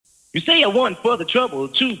You say 1 for the trouble,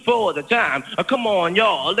 2 for the time. Come on,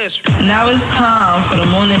 y'all, let's... Now it's time for the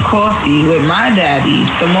morning coffee with my daddy,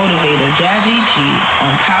 the motivator, Jazzy G,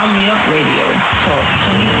 on Power Me Up Radio. Talk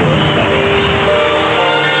 24/7.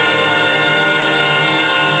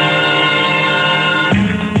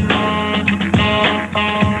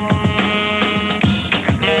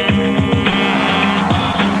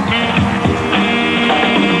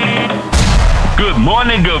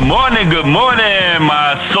 Good morning,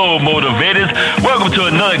 my soul motivators. Welcome to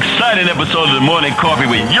another exciting episode of the Morning Coffee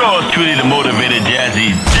with yours truly, the motivator, Jazzy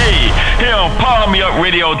G. Here on Power Me Up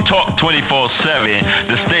Radio, Talk 24/7,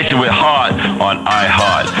 the station with heart on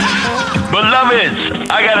iHeart. Beloveds,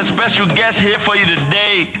 I got a special guest here for you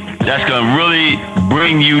today that's going to really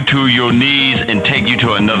bring you to your knees and take you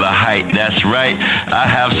to another height. That's right. I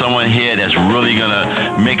have someone here that's really going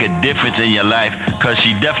to make a difference in your life, because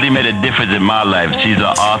she definitely made a difference in my life. She's an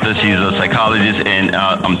author, she's a psychologist, and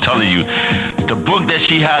I'm telling you, the book that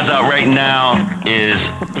she has out right now it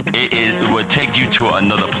will take you to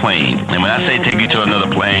another plane. And when I say take you to another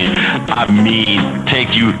plane, I mean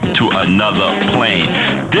take you to another plane.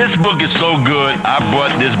 This book is so good, I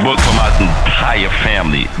brought this book for my entire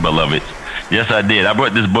family, beloved. Yes, I did. I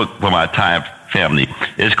brought this book for my entire family.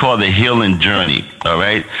 It's called The Healing Journey, all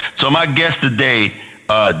right? So my guest today,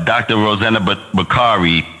 Dr. Rosanna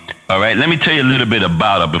Bakari, all right? Let me tell you a little bit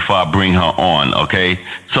about her before I bring her on, okay?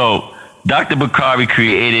 So Dr. Bakari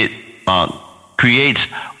creates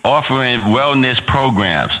offering wellness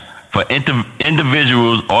programs for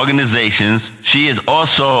individuals, organizations. She is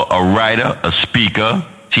also a writer, a speaker.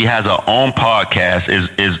 She has her own podcast.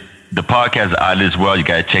 The podcast out as well. You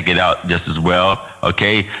got to check it out just as well.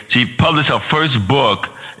 Okay. She published her first book.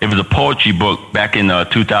 It was a poetry book back in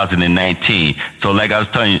 2019. So like I was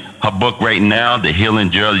telling you, her book right now, The Healing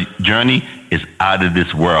Journey, is out of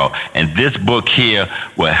this world. And this book here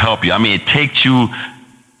will help you. I mean, it takes you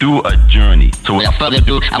through a journey. So without further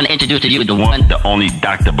ado, I'm going to introduce to you the one, the only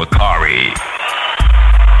Dr. Bakari.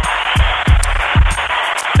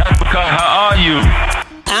 Dr. Bakari, how are you?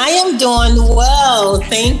 I am doing well,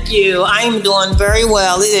 thank you. I am doing very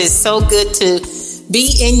well. It is so good to be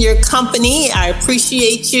in your company. I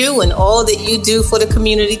appreciate you and all that you do for the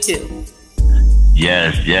community too.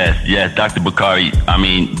 Yes, Dr. Bakari. I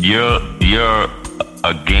mean, you're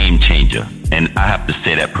a game changer, and I have to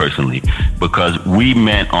say that personally, because we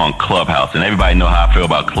met on Clubhouse, and everybody know how I feel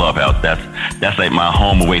about Clubhouse. That's like my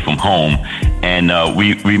home away from home, and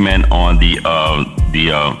we met on the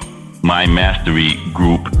Mind Mastery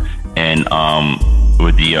group, and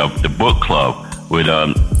with the book club with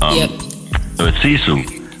Cecil,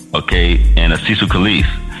 okay, and Cecil Calise,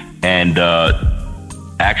 and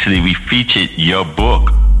actually we featured your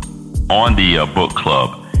book on the book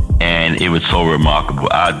club, and it was so remarkable.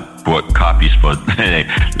 I bought copies for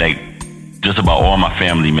like just about all my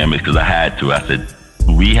family members, because I had to. I said,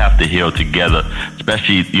 we have to heal together,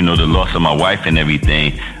 especially, the loss of my wife and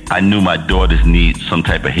everything. I knew my daughters need some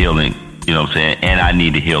type of healing, you know what I'm saying? And I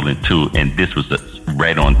needed healing too. And this was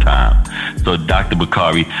right on time. So Dr.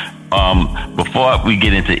 Bakari, before we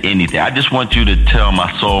get into anything, I just want you to tell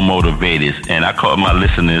my soul motivators, and I call my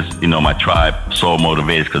listeners, my tribe soul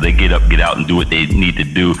motivators, because they get out and do what they need to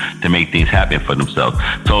do to make things happen for themselves.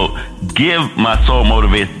 So give my soul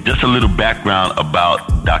motivators just a little background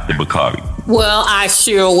about Dr. Bakari. Well, I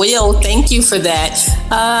sure will. Thank you for that.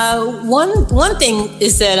 One thing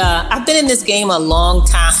is that I've been in this game a long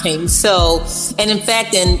time. So, and in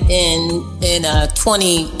fact, in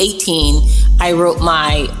 2018, I wrote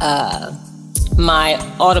my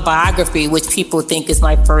autobiography, which people think is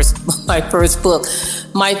my first book. My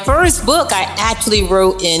first book I actually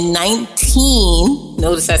wrote in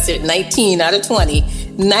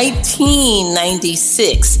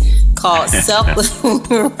 1996, called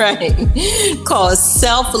called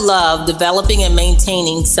Self-Love, Developing and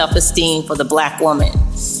Maintaining Self-Esteem for the Black Woman.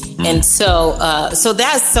 And so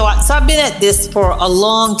I've been at this for a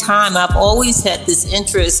long time. I've always had this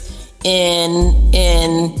interest in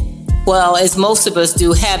well, as most of us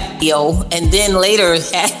do, have heal, and then later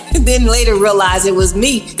realize it was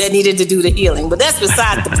me that needed to do the healing. But that's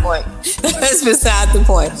beside the point. That's beside the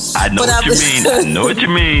point. I know what you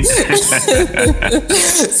mean. So,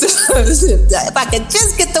 if I could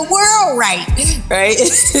just get the world right?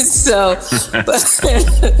 So,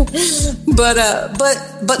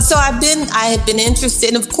 but so I have been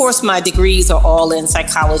interested, and of course my degrees are all in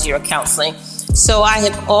psychology or counseling. So I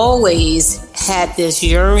have always had this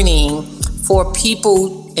yearning for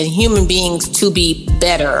people and human beings to be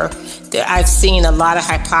better, I've seen a lot of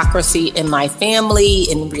hypocrisy in my family,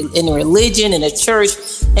 in religion, in the church,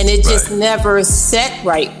 and it just never set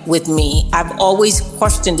right with me. I've always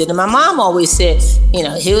questioned it, and my mom always said, you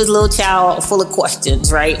know, he was a little child full of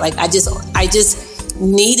questions, right? Like I just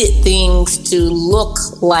needed things to look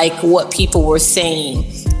like what people were saying,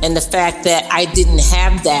 and the fact that I didn't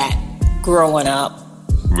have that growing up.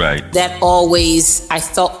 Right. That I always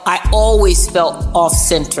felt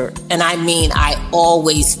off-centered. And I mean, I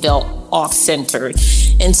always felt off-centered.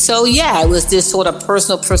 And so, yeah, it was this sort of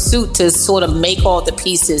personal pursuit to sort of make all the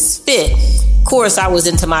pieces fit. Of course, I was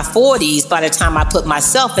into my 40s by the time I put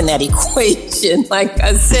myself in that equation, like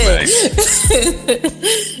I said.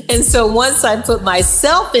 Right. And so once I put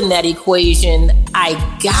myself in that equation, I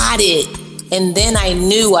got it. And then I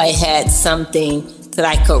knew I had something that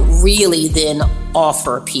I could really then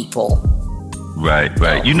offer people. Right.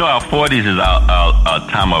 You know, our 40s is our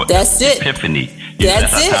time of epiphany.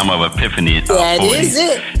 That's our time of epiphany. That is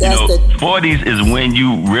it. That's 40s is when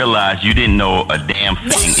you realize you didn't know a damn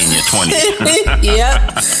thing in your 20s.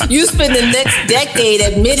 Yep. You spend the next decade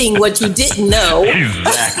admitting what you didn't know.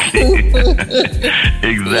 Exactly.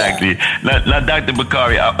 Yeah. Now, Dr.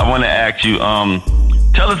 Bakari, I want to ask you,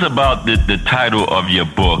 tell us about the title of your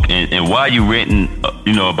book and why you written,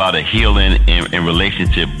 about a healing and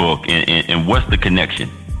relationship book and what's the connection?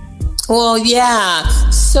 Well, yeah.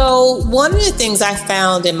 So one of the things I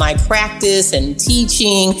found in my practice and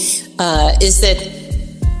teaching is that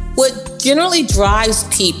what generally drives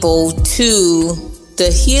people to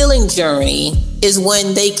the healing journey is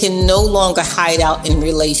when they can no longer hide out in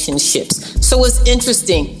relationships. So it's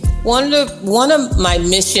interesting. One of my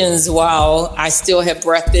missions while I still have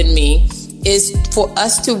breath in me is for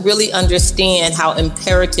us to really understand how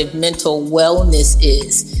imperative mental wellness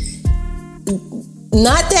is.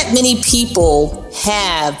 Not that many people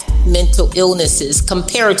have mental illnesses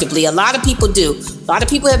comparatively. A lot of people do. A lot of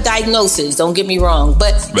people have diagnoses, don't get me wrong,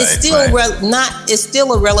 but it's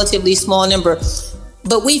still a relatively small number.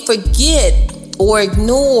 But we forget or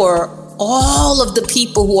ignore all of the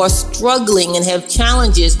people who are struggling and have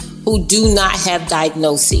challenges who do not have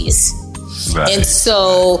diagnoses. Right. And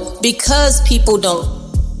so because people don't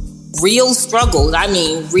real struggles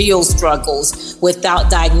without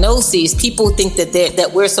diagnoses, people think that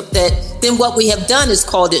then what we have done is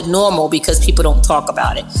called it normal because people don't talk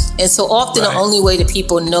about it. And so often the only way that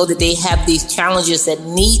people know that they have these challenges that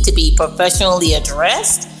need to be professionally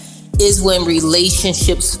addressed is when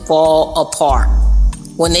relationships fall apart.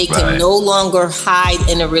 When they can no longer hide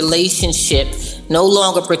in a relationship, no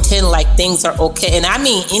longer pretend like things are okay. And I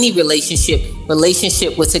mean any relationship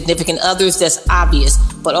with significant others, that's obvious,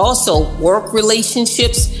 but also work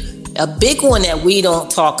relationships. A big one that we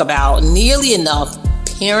don't talk about nearly enough,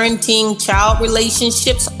 parenting, child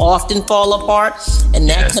relationships often fall apart, and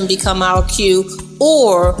that can become our cue.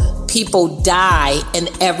 Or people die and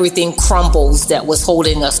everything crumbles that was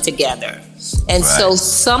holding us together. And so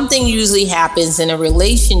something usually happens in a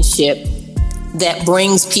relationship that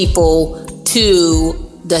brings people to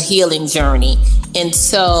the healing journey. And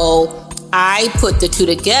so I put the two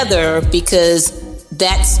together because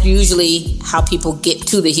that's usually how people get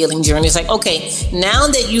to the healing journey. It's like, okay, now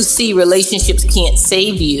that you see relationships can't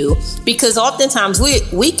save you, because oftentimes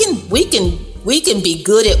we can be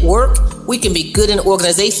good at work, we can be good in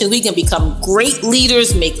organizations, we can become great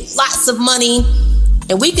leaders, make lots of money,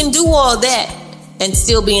 and we can do all that and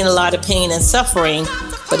still be in a lot of pain and suffering.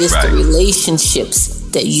 But it's the relationships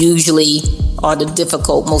that usually are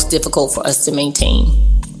most difficult for us to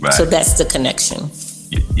maintain. Right. So that's the connection.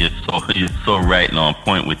 You're so right and on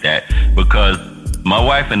point with that, because my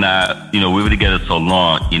wife and I, we were together so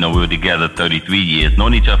long. We were together 33 years,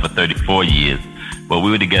 known each other for 34 years, but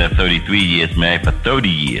we were together 33 years, married for 30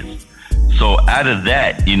 years. So out of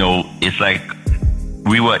that, it's like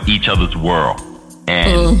we were each other's world.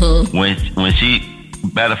 And when she,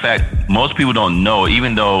 matter of fact, most people don't know,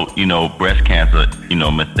 even though, breast cancer,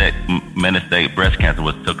 metastatic breast cancer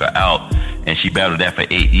took her out, and she battled that for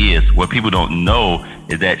 8 years. What people don't know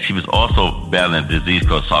is that she was also battling a disease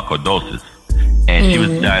called sarcoidosis. And she was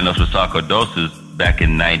diagnosed with sarcoidosis back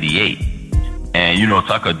in 98. And,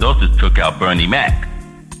 sarcoidosis took out Bernie Mac,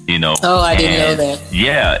 Oh, I didn't know that.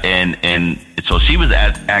 Yeah, and so she was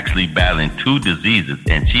actually battling two diseases,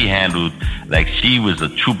 and she handled like she was a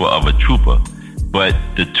trooper of a trooper. But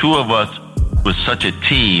the two of us was such a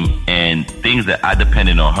team, and things that I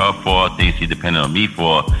depended on her for, things she depended on me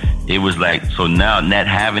for, it was like, so now not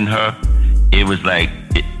having her, it was like,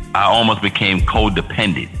 I almost became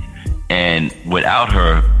codependent. And without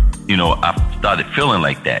her, I started feeling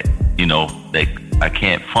like that, like I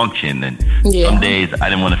can't function. And some days I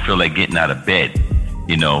didn't want to feel like getting out of bed,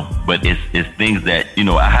 you know, but it's things that, you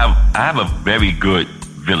know, I have a very good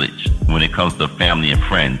village when it comes to family and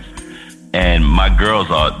friends. And my girls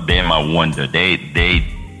they're my wonder. They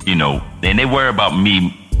you know, and they worry about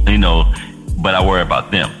me, you know, but I worry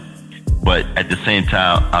about them. But at the same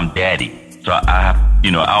time, I'm daddy. So I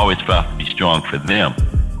always felt to be strong for them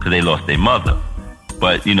because they lost their mother.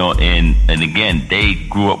 But, you know, and again, they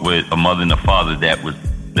grew up with a mother and a father that was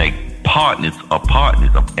like partners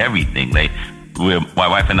of everything. Like, where my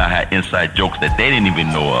wife and I had inside jokes that they didn't even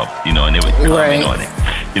know of, you know, and they would comment on it.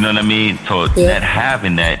 You know what I mean? So that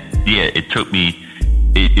having that, it took me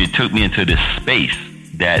into this space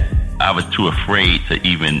that I was too afraid to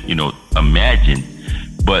even, you know, imagine.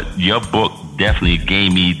 But your book definitely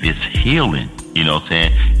gave me this healing, you know what I'm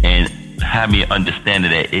saying? And had me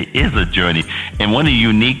understanding that it is a journey. And one of the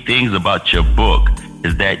unique things about your book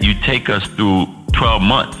is that you take us through 12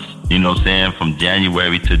 months, you know what I'm saying, from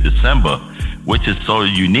January to December, which is so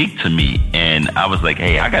unique to me. And I was like,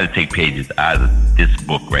 hey, I got to take pages out of this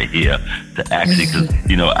book right here to actually, because,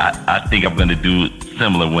 you know, I think I'm going to do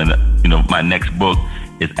similar when, you know, my next book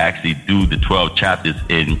is actually do the 12 chapters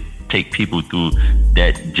and take people through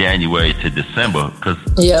that January to December, because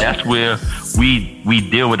that's where we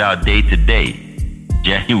deal with our day to day,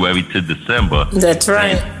 January to December. That's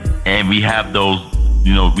right. And we have those,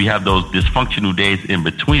 you know, dysfunctional days in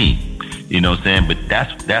between, you know what I'm saying? But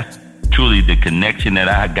that's truly the connection that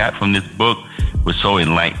I got from this book was so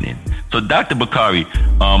enlightening. So Dr. Bakari,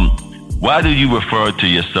 why do you refer to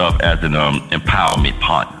yourself as an empowerment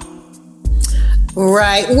partner?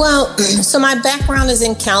 Right. Well, so my background is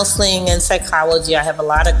in counseling and psychology. I have a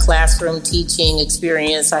lot of classroom teaching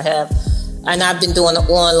experience. And I've been doing the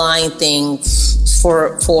online thing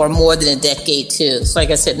for more than a decade too. So like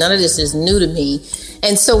I said, none of this is new to me.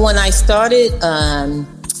 And so when I started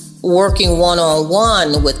working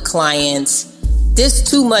one-on-one with clients, there's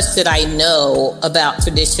too much that I know about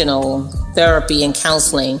traditional therapy and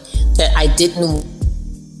counseling that I didn't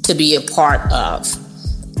to be a part of.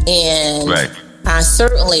 And I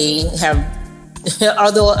certainly have,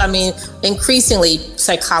 although, I mean, increasingly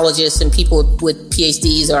psychologists and people with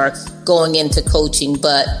PhDs are going into coaching,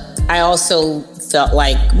 but I also felt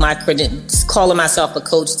like my calling myself a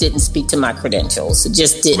coach didn't speak to my credentials. It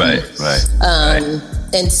just didn't.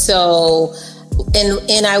 And so,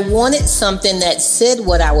 and I wanted something that said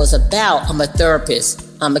what I was about. I'm a therapist.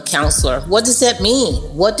 I'm a counselor. What does that mean?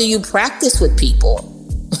 What do you practice with people?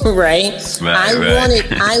 I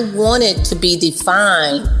wanted to be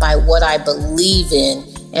defined by what I believe in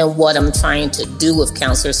and what I'm trying to do with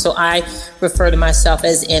counselors. So I refer to myself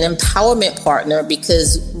as an empowerment partner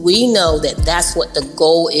because we know that that's what the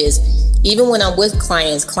goal is. Even when I'm with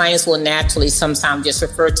clients will naturally sometimes just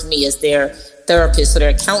refer to me as their therapist or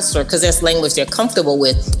their counselor because that's language they're comfortable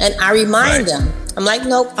with. And I remind them, I'm like,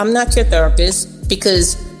 nope, I'm not your therapist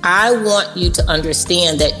because I want you to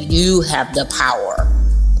understand that you have the power.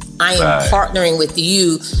 I am partnering with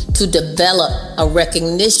you to develop a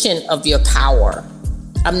recognition of your power.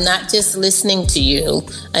 I'm not just listening to you,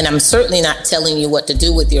 and I'm certainly not telling you what to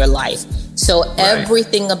do with your life. So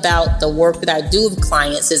everything about the work that I do with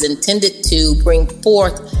clients is intended to bring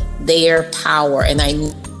forth their power, and I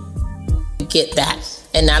get that.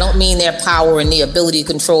 And I don't mean their power and the ability to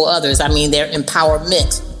control others. I mean their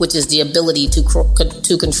empowerment, which is the ability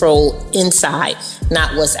to control inside,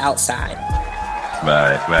 not what's outside.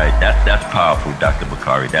 Right. That's powerful, Dr.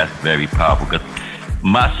 Bakari. That's very powerful because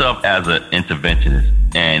myself as an interventionist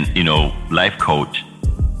and, you know, life coach,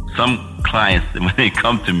 some clients, when they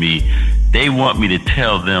come to me, they want me to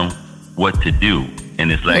tell them what to do.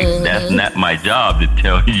 And it's like, that's not my job to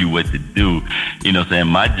tell you what to do. You know what I'm saying?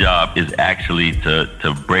 My job is actually to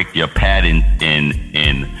break your patterns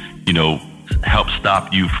and, you know, help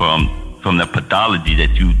stop you from the pathology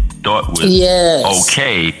that you thought was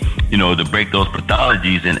okay, you know, to break those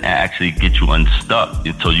pathologies and actually get you unstuck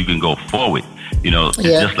until you can go forward. You know, it's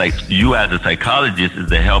just like you as a psychologist is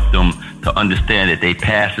to help them to understand that they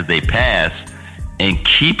pass as they pass and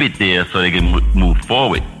keep it there so they can move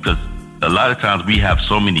forward. Because a lot of times we have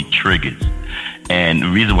so many triggers. And the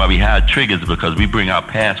reason why we have triggers is because we bring our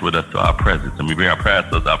past with us to our present, and we bring our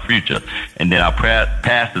past to our future. And then our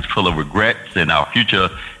past is full of regrets, and our future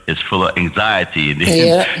is full of anxiety. And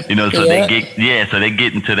then, you know, so they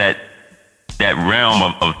get into that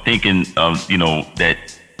realm of thinking of, you know, that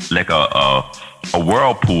like a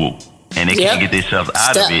whirlpool, and they can't get themselves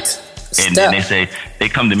out of it. And then they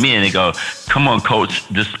come to me and they go, come on, coach,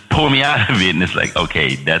 just pull me out of it. And it's like,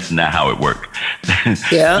 okay, that's not how it works.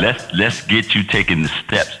 Let's get you taking the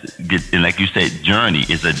steps. And like you said, journey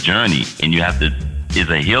is a journey, and you have to is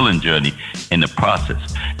a healing journey in the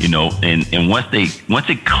process, you know. And once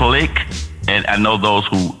it click, and I know those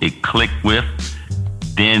who it clicked with,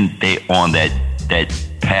 then they on that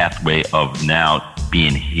pathway of now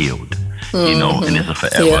being healed. You know, and it's a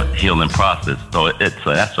forever healing process. So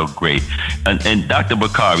that's so great. And Dr.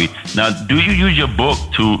 Bakari, now, do you use your book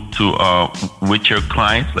to with your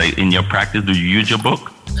clients, like in your practice? Do you use your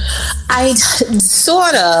book? I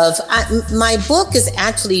sort of. My book is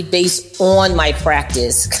actually based on my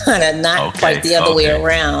practice, kind of not quite the other way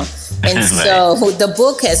around. And right. So the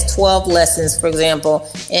book has 12 lessons, for example,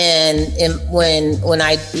 and when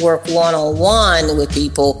I work one-on-one with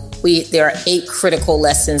people, there are 8 critical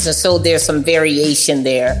lessons, and so there's some variation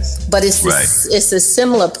there. But it's a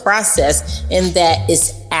similar process in that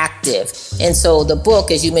it's active. And so the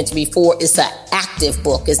book, as you mentioned before, is an active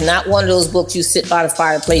book. It's not one of those books you sit by the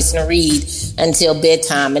fireplace and read until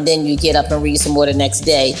bedtime, and then you get up and read some more the next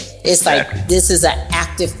day. It's like this is an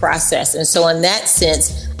active process. And so in that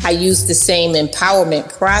sense, I use the same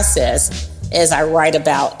empowerment process as I write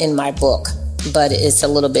about in my book, but it's a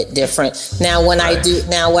little bit different. Now, what I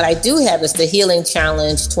do have is the Healing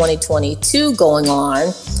Challenge 2022 going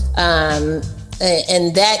on,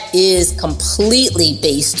 and that is completely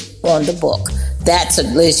based on the book. That's,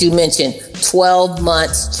 as you mentioned, 12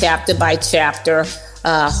 months, chapter by chapter,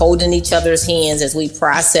 holding each other's hands as we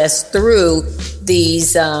process through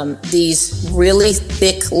these really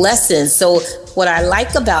thick lessons. So what I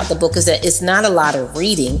like about the book is that it's not a lot of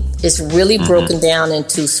reading. It's really broken down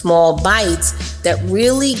into small bites that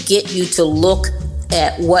really get you to look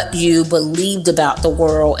at what you believed about the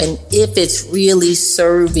world and if it's really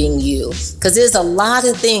serving you. Because there's a lot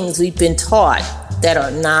of things we've been taught that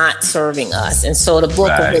are not serving us. And so the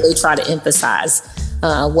book will really try to emphasize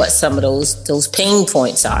what some of those pain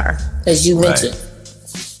points are, as you mentioned.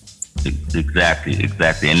 Exactly. And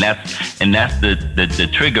that's the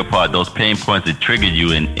trigger part, those pain points that triggered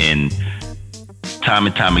you in time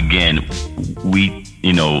and time again.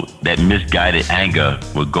 That misguided anger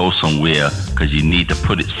will go somewhere because you need to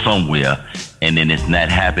put it somewhere, and then it's not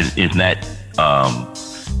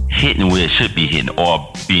hitting where it should be hitting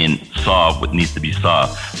or being solved what needs to be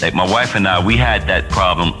solved. Like my wife and I, we had that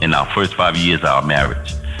problem in our first 5 years of our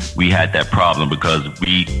marriage. We had that problem because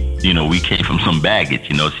we came from some baggage.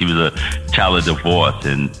 She was a child of divorce,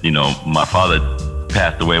 and my father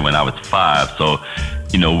passed away when I was 5. So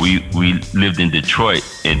we lived in Detroit,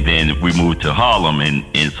 and then we moved to Harlem,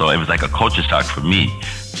 and so it was like a culture shock for me.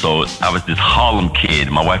 So I was this Harlem kid.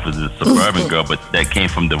 My wife was a suburban girl, but that came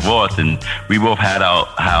from divorce, and we both had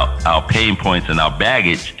our pain points and our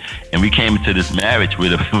baggage, and we came into this marriage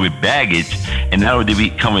with baggage. And not only did we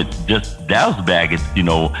come with just Dow's baggage,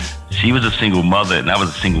 she was a single mother and I was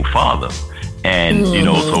a single father, and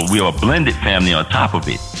so we were a blended family on top of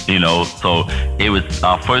it. So it was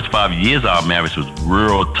our first 5 years of our marriage was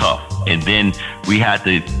real tough, and then we had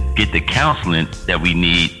to get the counseling that we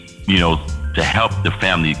need, to help the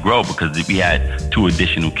family grow, because we had 2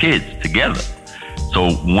 additional kids together.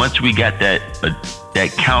 So once we got that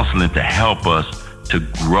counseling to help us to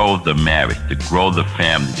grow the marriage, to grow the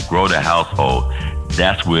family, to grow the household,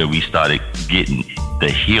 that's where we started getting the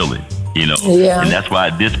healing, And that's why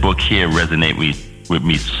this book here resonated with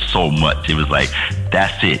me so much. It was like,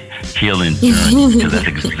 that's it, healing journey, because that's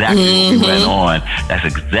exactly what we went on. That's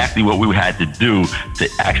exactly what we had to do to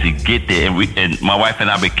actually get there. And my wife and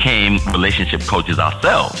I became relationship coaches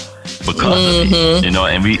ourselves because of it,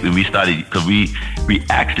 and we started, because we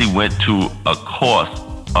actually went to a course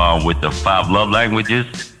with the 5 love languages.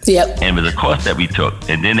 Yep. And it was a course that we took,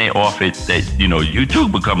 and then they offered that you too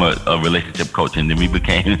become a relationship coach, and then we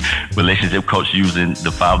became relationship coach using the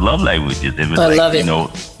 5 love languages. It was love it.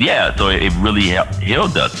 So it really helped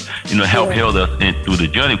healed us, helped heal us through the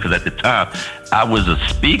journey, because at the time I was a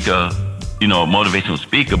speaker, a motivational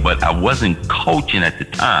speaker, but I wasn't coaching at the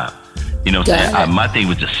time. My thing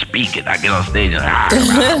was just speaking. I get on stage and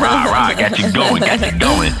rah, got you going.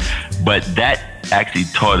 But that actually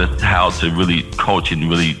taught us how to really coach and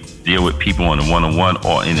really deal with people on a one-on-one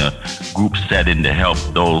or in a group setting to help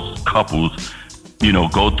those couples,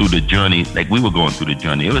 go through the journey like we were going through the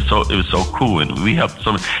journey. It was so cool, and we helped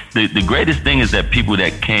so much. The greatest thing is that people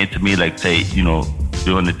that came to me, like say,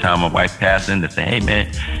 during the time my wife passing, they say, "Hey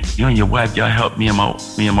man, you and your wife, y'all helped me and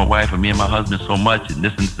my wife, and me and my husband so much, and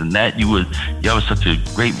this and that. Y'all was such a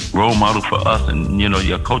great role model for us, and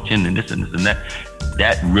your coaching and this and that."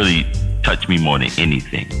 That really touched me more than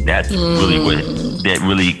anything. That's really that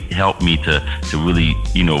really helped me to really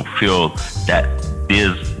feel that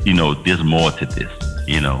there's more to this.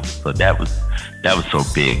 So that That was so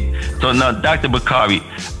big. So now, Dr. Bakari,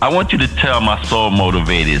 I want you to tell my soul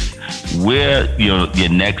motivators where your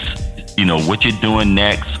next, what you're doing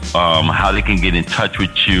next, how they can get in touch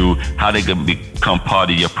with you, how they can become part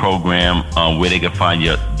of your program, where they can find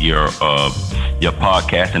your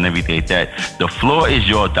podcast and everything like that. The floor is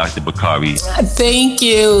yours, Dr. Bakari. Thank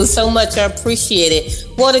you so much. I appreciate it.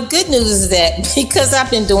 Well, the good news is that because I've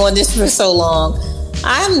been doing this for so long,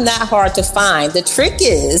 I'm not hard to find. The trick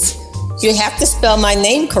is you have to spell my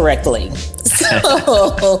name correctly.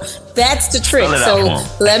 So that's the trick. So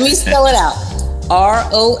let me spell it out.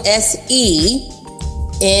 Rosenna.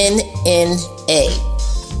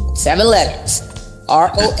 7 letters.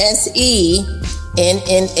 Rosenna.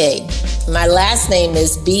 My last name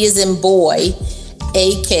is B as in boy,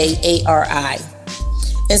 Akari.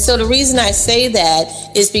 And so the reason I say that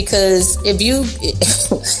is because if you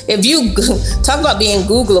talk about being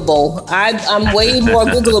Googleable, I'm way more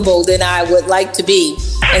Googleable than I would like to be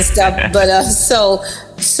and stuff. But so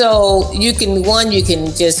you can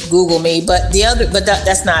just Google me, but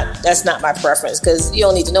that's not my preference because you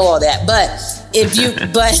don't need to know all that. But if you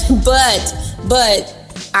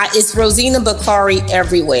it's Rosenna Bakari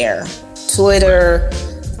everywhere. Twitter,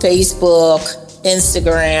 Facebook,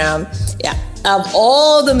 Instagram. Yeah. Of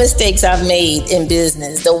all the mistakes I've made in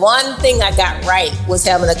business, the one thing I got right was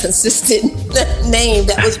having a consistent name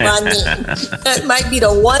that was my name. That might be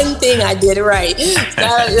the one thing I did right.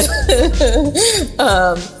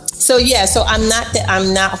 So I'm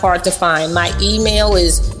not hard to find. My email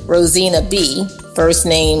is Rosenna B, first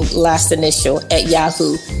name, last initial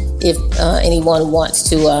 @Yahoo. If anyone wants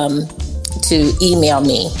to email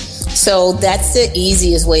me. So that's the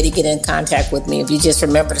easiest way to get in contact with me if you just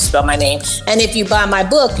remember to spell my name. And if you buy my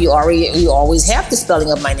book, you always have the spelling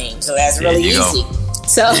of my name. So that's really easy.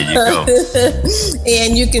 So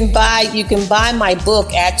and you can buy my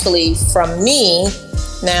book actually from me.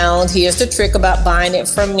 Now here's the trick about buying it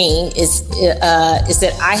from me is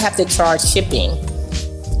that I have to charge shipping.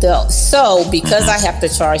 So because I have to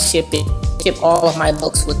charge shipping, ship all of my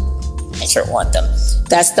books with I sure want them.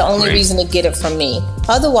 That's the only reason to get it from me.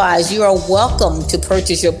 Otherwise, you are welcome to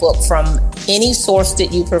purchase your book from any source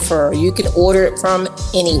that you prefer. You can order it from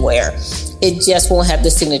anywhere. It just won't have the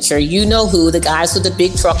signature. You know who, the guys with the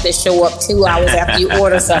big truck that show up 2 hours after you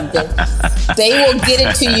order something. They will get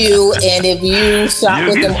it to you, and if you shop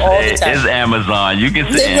with them all the time. It's Amazon. You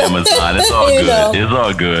can say Amazon. It's all good. It's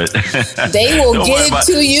all good. They will get it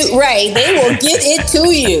to you. Right. They will get it to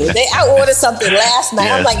you. I ordered something last night.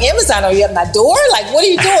 Yes. I'm like, Amazon, are you at my door? Like, what are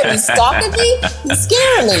you doing? You stalking me? You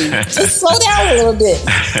scaring me. Just slow down a little bit.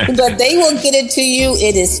 But they will get it to you.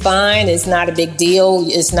 It is fine. It's not a big deal.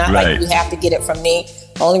 It's not like you have to get it from me.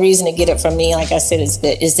 The only reason to get it from me, like I said, is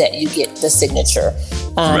that you get the signature.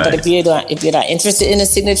 But if you're not interested in a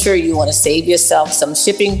signature, you want to save yourself some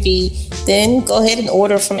shipping fee, then go ahead and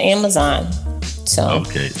order from Amazon. So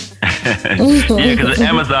okay. Yeah, because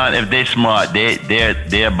Amazon, if they're smart,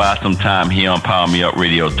 they'll buy some time here on Power Me Up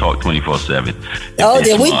Radio Talk 24/7. Oh,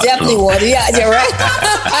 then we definitely want it. Yeah, you're right.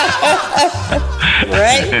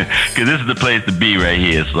 Right? Because this is the place to be right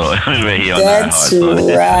here. So right here on That's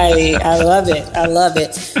right. I love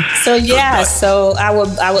it. So yeah, so I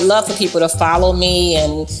would love for people to follow me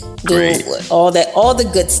and do all the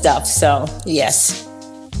good stuff. So yes.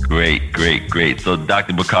 Great. So,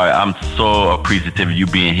 Dr. Bakari, I'm so appreciative of you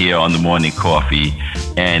being here on the Morning Coffee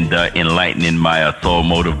and enlightening my soul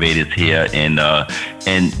motivators here. And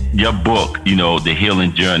your book, The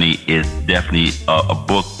Healing Journey, is definitely a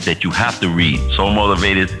book that you have to read. Soul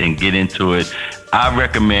motivators and get into it. I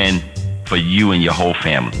recommend for you and your whole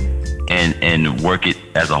family and work it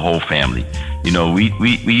as a whole family.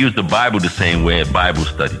 We use the Bible the same way at Bible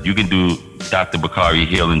study. You can do Dr. Bakari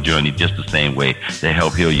Healing Journey just the same way to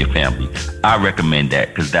help heal your family. I recommend that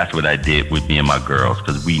because that's what I did with me and my girls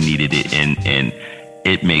because we needed it and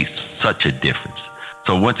it makes such a difference.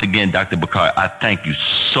 So once again, Dr. Bakari, I thank you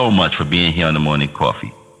so much for being here on the Morning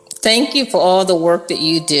Coffee. Thank you for all the work that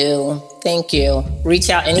you do. Thank you. Reach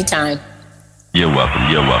out anytime. You're welcome.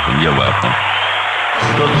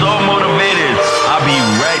 So soul motivators, I'll be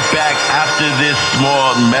right back after this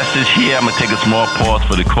small message here. I'm going to take a small pause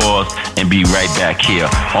for the cause and be right back here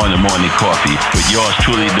on the Morning Coffee with yours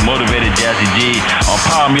truly, the motivated Jazzy G on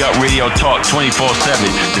Power Me Up Radio Talk 24/7,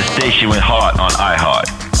 the station with heart on iHeart.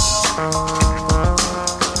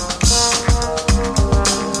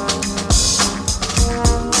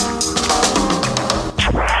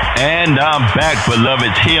 And I'm back,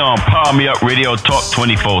 beloveds, here on Power Me Up Radio Talk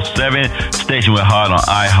 24/7, station with heart on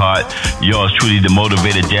iHeart. Yours truly, the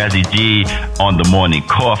motivated Jazzy G on the Morning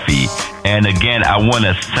Coffee. And again, I want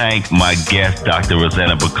to thank my guest, Dr.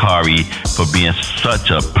 Rosanna Bakari, for being such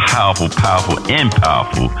a powerful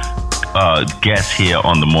guest here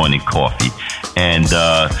on the Morning Coffee. And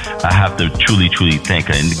I have to truly thank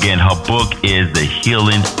her. And again, her book is The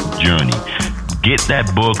Healing Journey. Get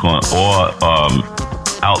that book on all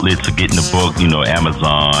outlets for getting the book,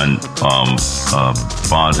 Amazon,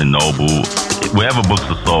 Barnes and Noble, wherever books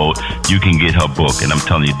are sold, you can get her book. And I'm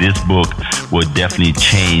telling you, this book will definitely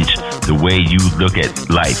change the way you look at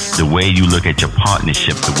life, the way you look at your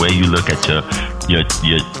partnership, the way you look at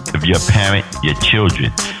if you're a parent, your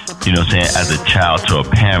children. You know what I'm saying? As a child to a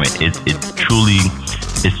parent, it's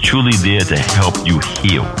truly there to help you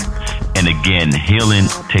heal. And again, healing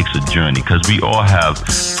takes a journey, because we all have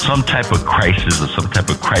some type of crisis or some type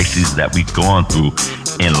of crises that we've gone through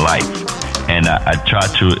in life. And I try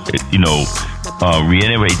to,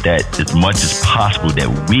 reiterate that as much as possible, that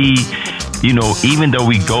we, even though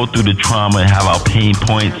we go through the trauma and have our pain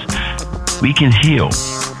points, we can heal.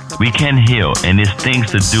 We can heal. And there's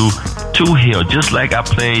things to do to heal. Just like I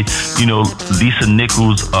played, Lisa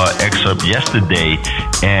Nichols' excerpt yesterday,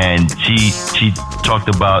 and she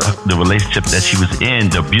talked about the relationship that she was in,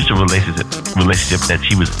 the abusive relationship that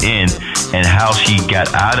she was in, and how she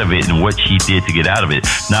got out of it and what she did to get out of it.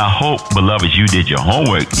 Now, I hope, beloveds, you did your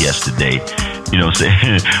homework yesterday,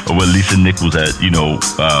 saying what Lisa Nichols had,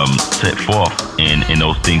 set forth in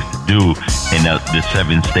those things to do, and the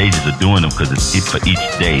 7 stages of doing them, because it's for each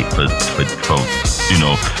day, for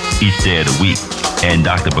each day of the week. And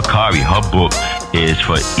Dr. Bakari, her book is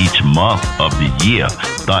for each month of the year,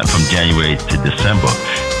 starting from January to December.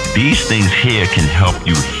 These things here can help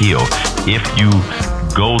you heal if you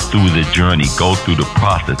go through the journey, go through the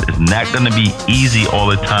process. It's not going to be easy all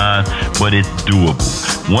the time, but it's doable.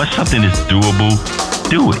 Once something is doable,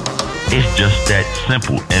 do it. It's just that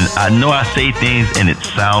simple. And I know I say things and it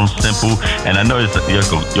sounds simple, and I know it's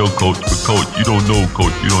coach, you don't know,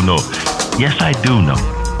 coach, you don't know. Yes, I do know.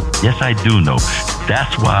 Yes, I do know.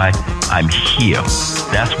 That's why I'm here.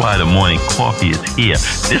 That's why the Morning Coffee is here.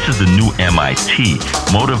 This is the new MIT,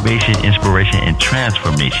 Motivation, Inspiration, and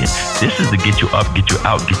Transformation. This is to get you up, get you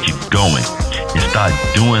out, get you going, and start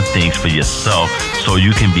doing things for yourself so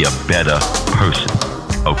you can be a better person,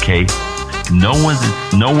 okay? No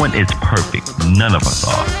one is perfect. None of us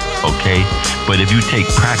are, okay? But if you take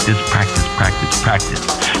practice,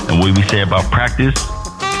 and what we say about practice,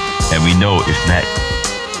 and we know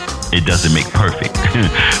it doesn't make perfect.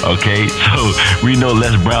 Okay, so we know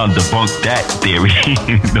Les Brown debunked that theory.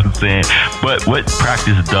 You know what I'm saying? But what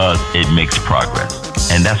practice does, it makes progress,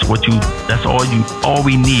 and that's all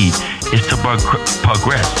we need is to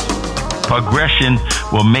progress. Progression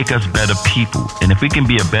will make us better people, and if we can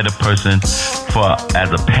be a better person as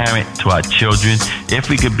a parent to our children, if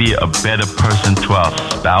we could be a better person to our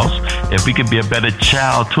spouse, if we could be a better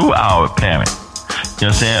child to our parent. You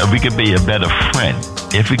know what I'm saying? If we could be a better friend,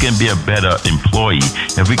 if we can be a better employee,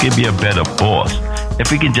 if we can be a better boss,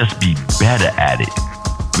 if we can just be better at it,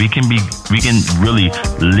 we can really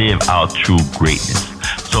live our true greatness.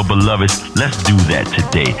 So, beloveds, let's do that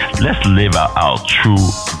today. Let's live out our true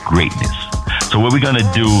greatness. So what we're going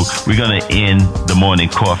to do, we're going to end the Morning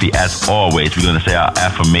Coffee as always. We're going to say our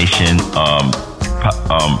affirmation,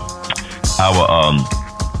 our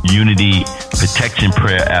unity protection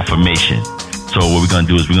prayer affirmation. So what we're going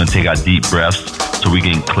to do is we're going to take our deep breaths so we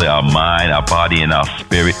can clear our mind, our body, and our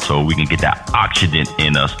spirit, so we can get that oxygen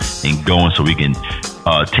in us and going, so we can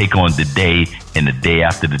take on the day and the day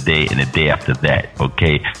after the day and the day after that.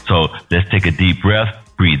 Okay, so let's take a deep breath.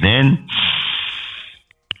 Breathe in.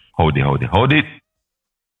 Hold it.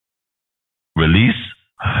 Release.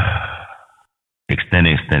 Extend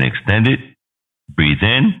it. Breathe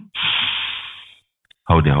in.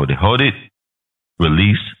 Hold it.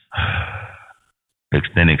 Release.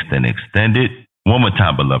 Extend it. One more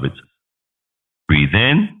time, beloveds. Breathe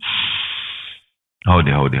in. Hold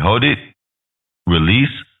it.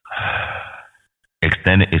 Release.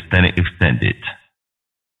 Extend it.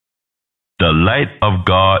 The light of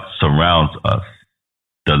God surrounds us.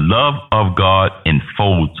 The love of God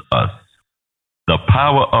enfolds us. The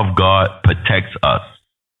power of God protects us.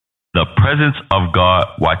 The presence of God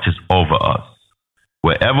watches over us.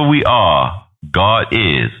 Wherever we are, God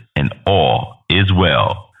is, and all is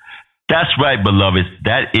well. That's right, beloveds.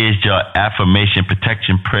 That is your affirmation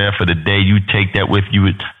protection prayer for the day. You take that with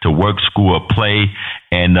you to work, school, or play,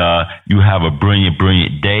 and you have a brilliant,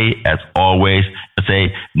 brilliant day. As always, I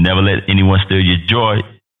say, never let anyone steal your joy.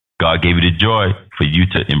 God gave you the joy. for you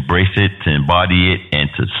to embrace it, to embody it, and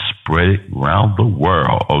to spread it around the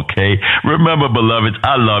world, okay? Remember, beloveds,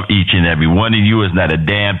 I love each and every one of you. There's not a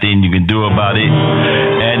damn thing you can do about it.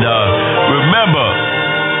 And remember,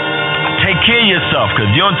 take care of yourself,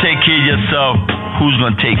 because if you don't take care of yourself, who's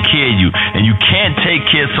going to take care of you? And you can't take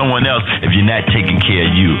care of someone else if you're not taking care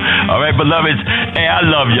of you. All right, beloveds? Hey, I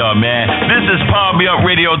love y'all, man. This is Power Me Up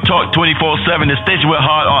Radio Talk 24/7, the station with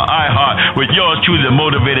heart on iHeart, with yours truly, the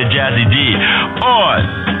motivated Jazzy D,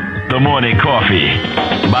 on The Morning Coffee.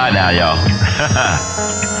 Bye now, y'all.